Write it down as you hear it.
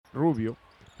Rubio,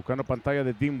 buscando pantalla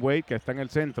de Dean Wade, que está en el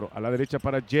centro. A la derecha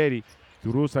para Jerry.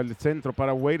 Cruza el centro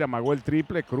para Wade, amagó el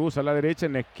triple, cruza a la derecha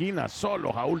en la esquina,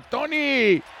 solo Raul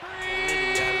Togni.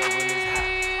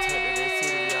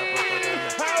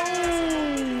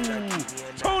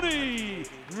 Togni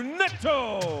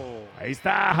Neto. Ahí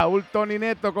está Raul Togni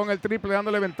Neto con el triple,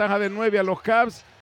 dándole ventaja de 9 a los Cavs.